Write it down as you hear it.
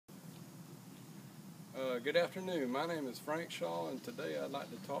Good afternoon. My name is Frank Shaw, and today I'd like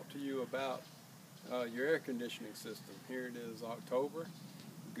to talk to you about your air conditioning system. Here it is October.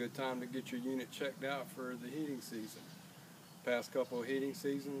 Good time to get your unit checked out for the heating season. Past couple of heating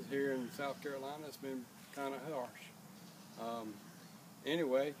seasons here in South Carolina, it's been kind of harsh.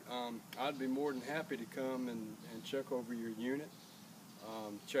 Anyway, I'd be more than happy to come and check over your unit,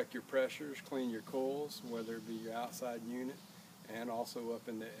 check your pressures, clean your coils, whether it be your outside unit and also up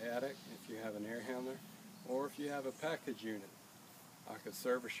in the attic if you have an air handler, or if you have a package unit. I could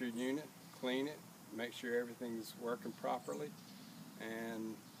service your unit, clean it, make sure everything's working properly,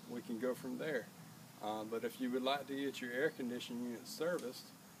 and we can go from there. But if you would like to get your air conditioning unit serviced,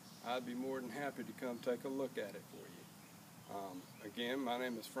 I'd be more than happy to come take a look at it for you. Again, my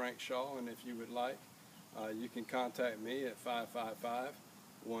name is Frank Shaw, and if you would like, you can contact me at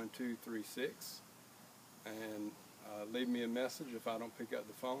 555-1236 and leave me a message if I don't pick up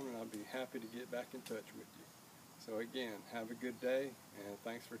the phone, and I'll be happy to get back in touch with you. So again, have a good day, and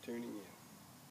thanks for tuning in.